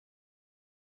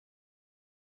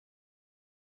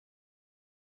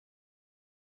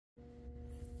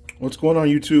What's going on,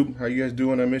 YouTube? How you guys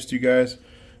doing? I missed you guys.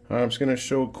 I'm just gonna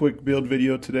show a quick build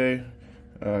video today.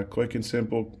 Quick and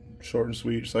simple, short and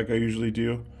sweet, just like I usually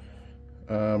do.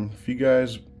 If you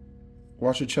guys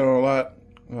watch the channel a lot,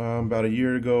 about a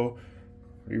year ago,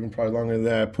 or even probably longer than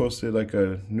that, I posted like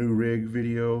a new rig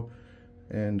video,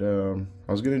 and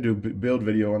I was gonna do a build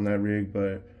video on that rig,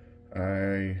 but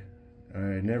I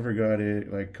never got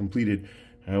it like completed.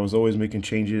 I was always making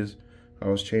changes. I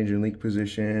was changing link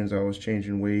positions, I was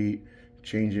changing weight,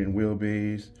 changing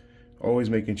wheelbase,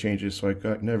 always making changes. So I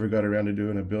never got around to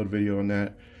doing a build video on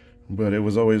that. But it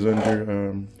was always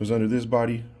under this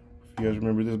body, if you guys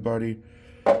remember this body.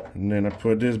 And then I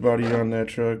put this body on that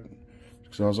truck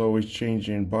because I was always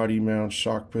changing body mount,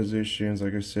 shock positions.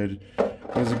 Like I said,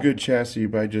 it was a good chassis,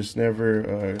 but I just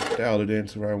never dialed it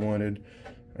into where I wanted.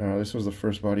 This was the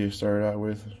first body I started out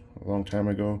with a long time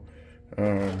ago.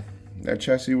 That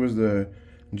chassis was the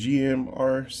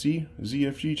GMRC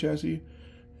ZFG chassis.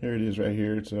 There it is right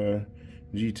here. It's a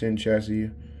G10 chassis.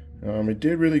 It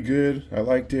did really good. I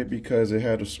liked it because it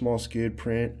had a small skid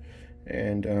print,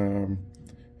 and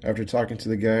after talking to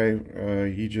the guy,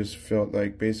 he just felt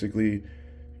like basically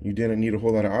you didn't need a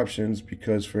whole lot of options,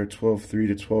 because for a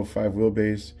 12.3 to 12.5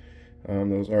 wheelbase,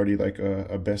 that was already like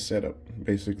a best setup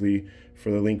basically for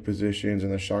the link positions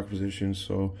and the shock positions.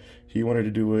 So he wanted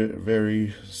to do a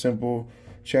very simple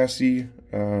chassis.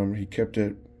 He kept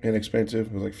it inexpensive.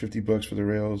 It was like 50 bucks for the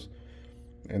rails,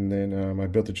 and then I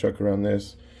built the truck around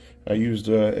this. I used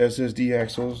SSD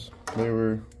axles. They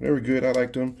were good. I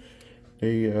liked them.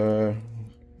 They're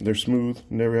smooth.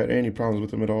 Never had any problems with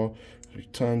them at all.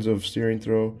 Tons of steering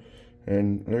throw,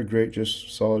 and they're great.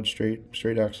 Just solid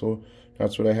straight axle.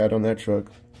 That's what I had on that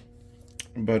truck.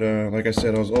 But like I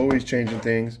said, I was always changing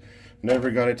things.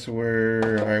 Never got it to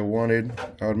where I wanted.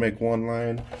 I would make one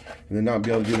line and then not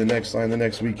be able to do the next line the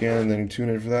next weekend, and then tune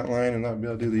it for that line and not be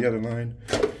able to do the other line.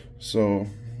 So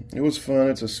it was fun.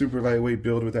 It's a super lightweight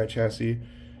build with that chassis,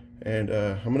 and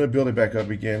I'm gonna build it back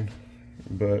up again.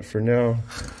 But for now,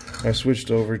 I switched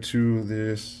over to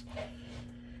this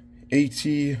AT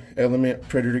Element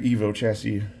Predator Evo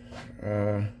chassis.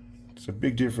 It's a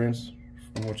big difference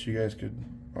from what you guys could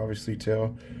obviously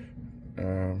tell.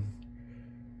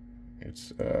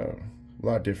 It's a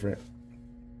lot different.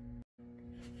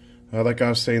 Like I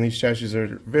was saying, these chassis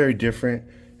are very different,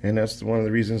 and that's one of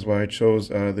the reasons why I chose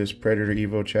this Predator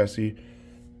Evo chassis.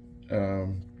 The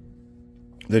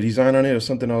design on it is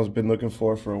something I've been looking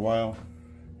for a while.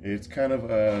 It's kind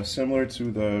of similar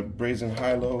to the Brazen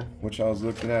High-Low, which I was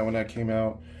looking at when that came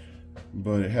out,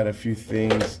 but it had a few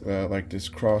things like this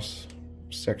cross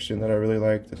section that I really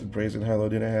liked that the Brazen High-Low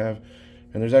didn't have.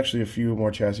 And there's actually a few more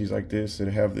chassis like this that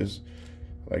have this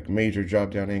like major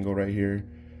drop down angle right here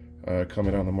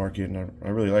coming on the market, and I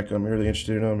really like them. I'm really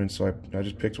interested in them, and so I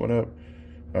just picked one up.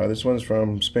 This one's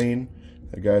from Spain.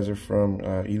 The guys are from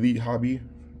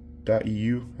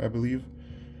Elitehobbies.eu, I believe.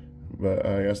 But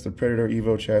that's the Predator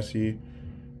Evo chassis.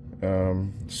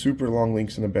 Super long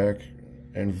links in the back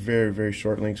and very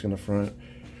short links in the front.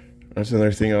 That's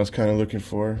another thing I was kind of looking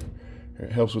for.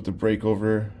 It helps with the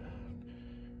breakover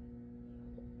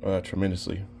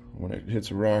tremendously. When it hits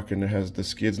a rock and it has the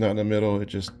skids not in the middle,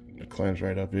 it climbs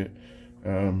right up it.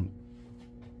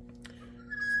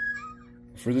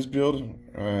 For this build,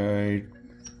 I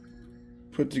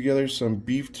put together some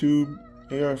beef tube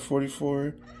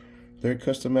AR-44. They're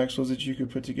custom axles that you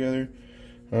could put together.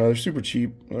 They're super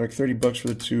cheap, like 30 bucks for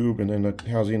the tube, and then the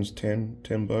housing's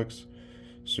 10 bucks.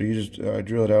 So you just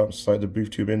drill it out and slide the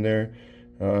beef tube in there.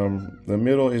 The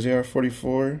middle is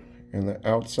AR-44, and the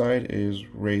outside is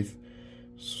Wraith.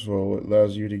 So it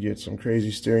allows you to get some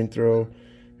crazy steering throw,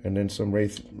 and then some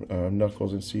Wraith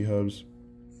knuckles and C-hubs.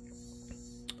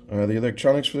 The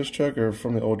electronics for this truck are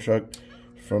from the old truck,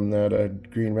 from that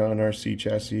Green Mountain RC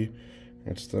chassis.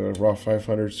 It's the Raw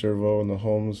 500 servo and the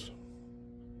Holmes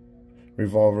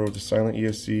revolver with the silent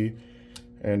ESC,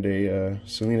 and a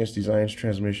Salinas Designs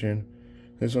transmission.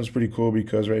 This one's pretty cool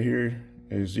because right here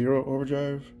is 0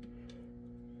 overdrive,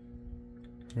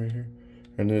 right here,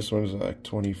 and this one's like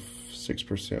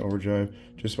 26% overdrive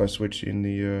just by switching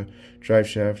the drive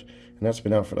shaft, and that's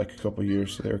been out for like a couple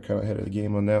years, so they were kind of ahead of the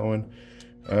game on that one.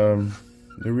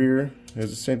 The rear is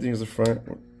the same thing as the front,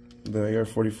 the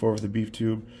AR-44 with the beef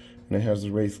tube, and it has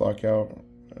the Wraith lockout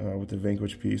with the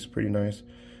Vanquish piece. Pretty nice.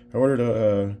 I ordered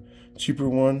a cheaper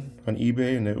one on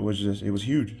eBay, and it was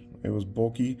huge. It was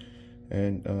bulky,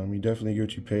 and you definitely get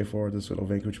what you pay for this little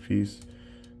Vanquish piece.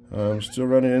 Still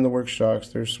running in the work shocks.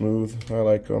 They're smooth. I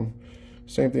like them.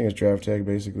 Same thing as DraftTag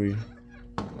basically.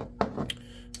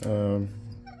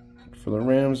 For the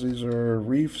rims, these are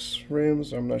Reefs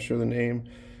rims. I'm not sure the name,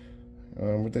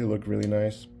 but they look really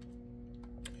nice.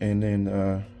 And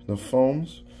then the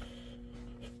foams.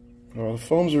 The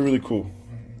foams are really cool.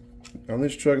 On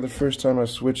this truck, the first time I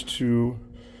switched to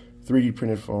 3D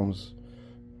printed foams.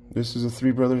 This is a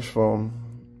Three Brothers foam,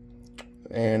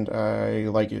 and I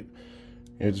like it.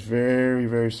 It's very,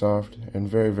 very soft and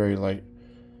very, very light,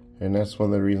 and that's one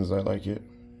of the reasons I like it.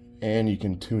 And you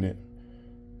can tune it.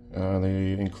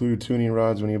 They include tuning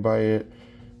rods when you buy it.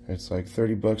 It's like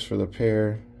 30 bucks for the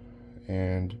pair,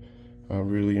 and I'm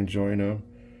really enjoying them.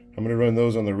 I'm gonna run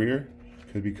those on the rear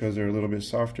because they're a little bit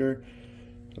softer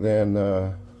than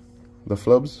the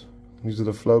flubs. These are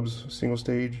the flubs single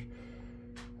stage.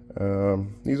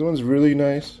 These ones really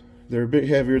nice. They're a bit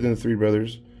heavier than the Three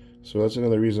Brothers, so that's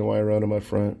another reason why I run them up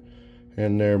front.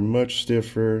 And they're much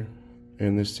stiffer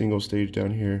in this single stage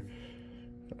down here.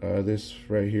 This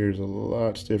right here is a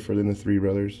lot stiffer than the Three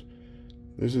Brothers.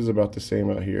 This is about the same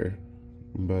out here,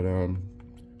 but when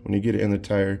you get it in the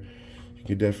tire, you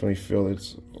can definitely feel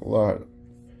it's a lot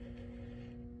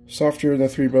softer than the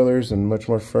Three Brothers and much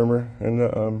more firmer in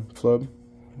the flub.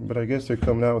 But I guess they're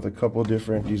coming out with a couple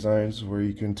different designs where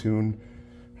you can tune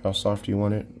how soft you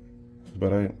want it.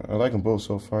 But I like them both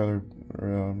so far.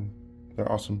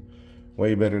 They're awesome.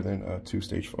 Way better than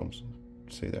two-stage foams.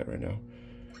 I'll say that right now.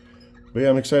 But yeah,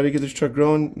 I'm excited to get this truck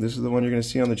growing. This is the one you're going to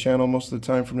see on the channel most of the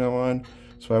time from now on.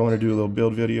 So I want to do a little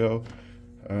build video.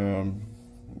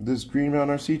 This Green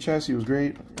Mountain RC chassis was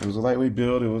great. It was a lightweight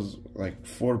build. It was like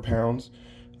 4 pounds.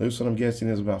 This one I'm guessing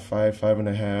is about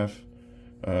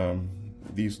 5.5.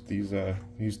 These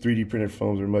 3D printed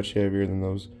foams are much heavier than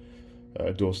those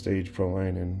dual stage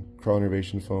Proline and crawl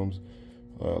innovation foams.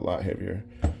 A lot heavier.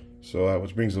 So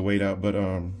which brings the weight out. But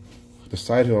the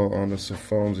side hill on the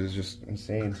foams is just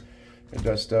insane. It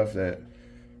does stuff that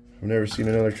I've never seen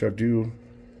another truck do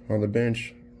on the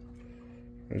bench.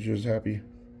 I was just happy.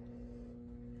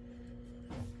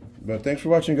 But thanks for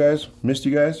watching, guys. Missed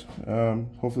you guys.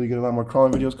 Hopefully you get a lot more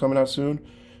crawling videos coming out soon.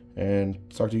 And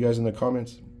talk to you guys in the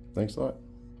comments. Thanks a lot.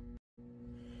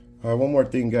 One more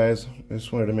thing, guys. I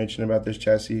just wanted to mention about this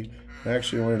chassis. I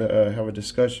actually wanted to have a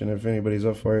discussion if anybody's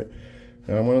up for it.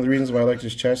 One of the reasons why I like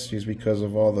this chassis is because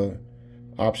of all the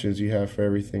options you have for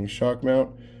everything. Shock mount.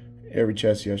 Every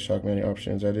chassis has shock mounting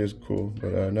options. That is cool,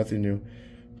 but nothing new.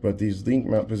 But these link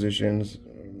mount positions,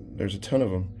 there's a ton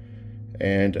of them.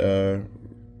 And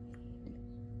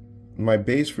my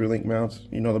base for link mounts,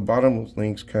 you know, the bottom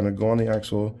links kind of go on the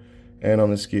axle and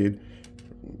on the skid.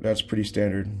 That's pretty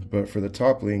standard. But for the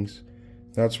top links,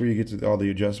 that's where you get to all the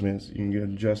adjustments. You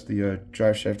can adjust the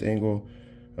drive shaft angle,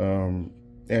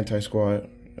 anti-squat,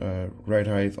 ride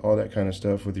height, all that kind of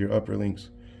stuff with your upper links.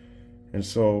 And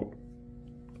so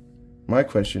my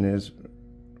question is,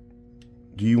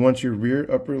 do you want your rear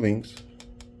upper links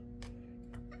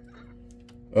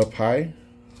up high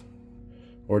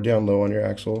or down low on your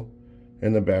axle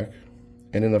in the back,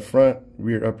 and in the front,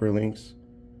 rear upper links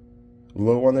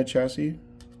low on the chassis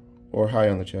or high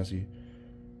on the chassis?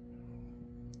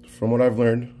 From what I've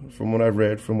learned, from what I've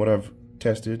read, from what I've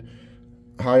tested,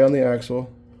 high on the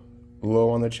axle, low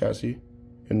on the chassis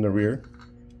in the rear,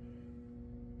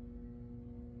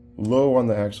 low on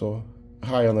the axle,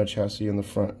 high on the chassis in the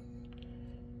front.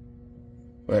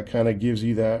 That kind of gives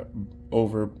you that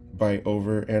over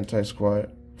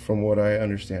anti-squat from what I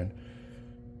understand.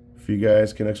 If you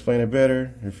guys can explain it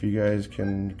better, if you guys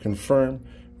can confirm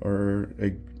or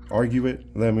argue it,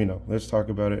 let me know. Let's talk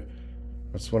about it.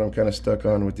 That's what I'm kind of stuck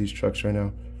on with these trucks right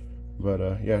now.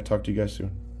 But yeah, talk to you guys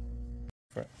soon.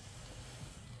 All right.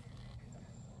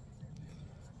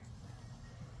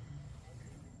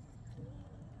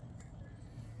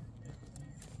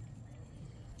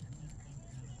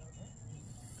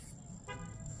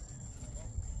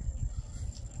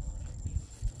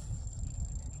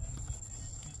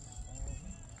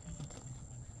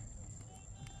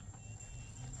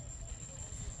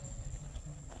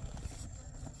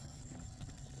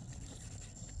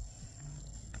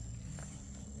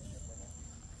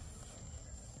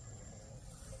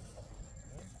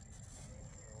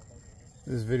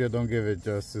 This video don't give it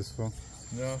justice, fool.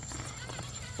 No.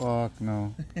 Fuck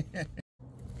no.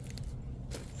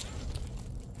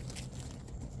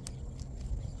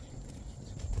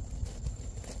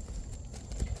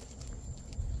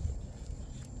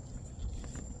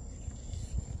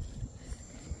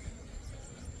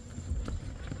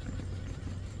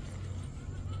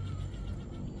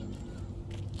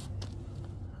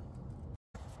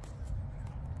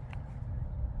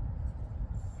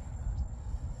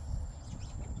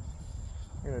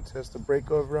 I'm gonna test the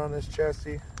breakover on this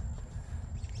chassis.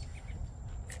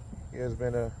 You guys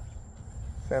been a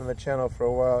fan of the channel for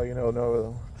a while, you know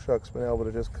the truck's been able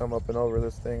to just come up and over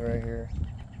this thing right here.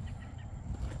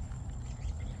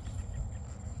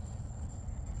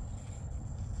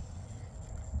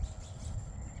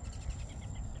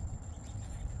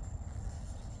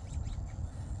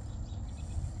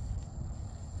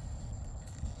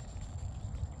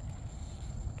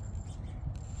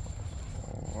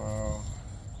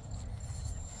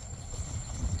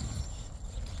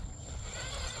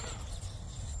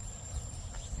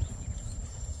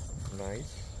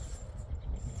 Nice.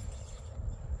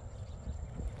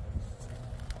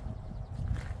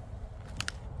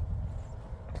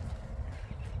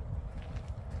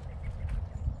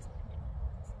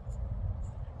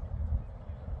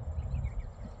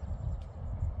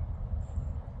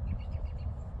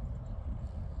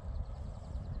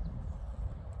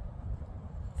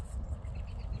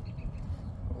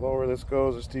 The lower this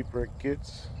goes, the steeper it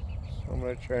gets. So I'm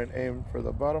going to try and aim for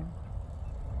the bottom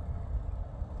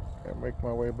and make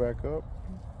my way back up.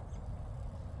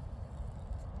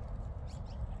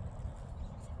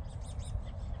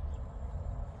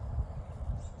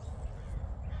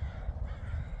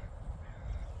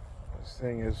 This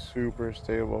thing is super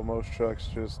stable. Most trucks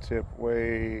just tip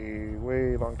way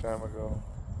long time ago.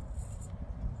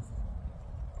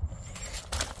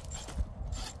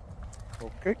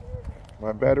 Okay,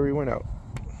 my battery went out.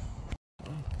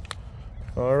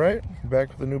 All right, back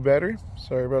with a new battery.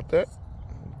 Sorry about that.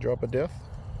 Drop of death.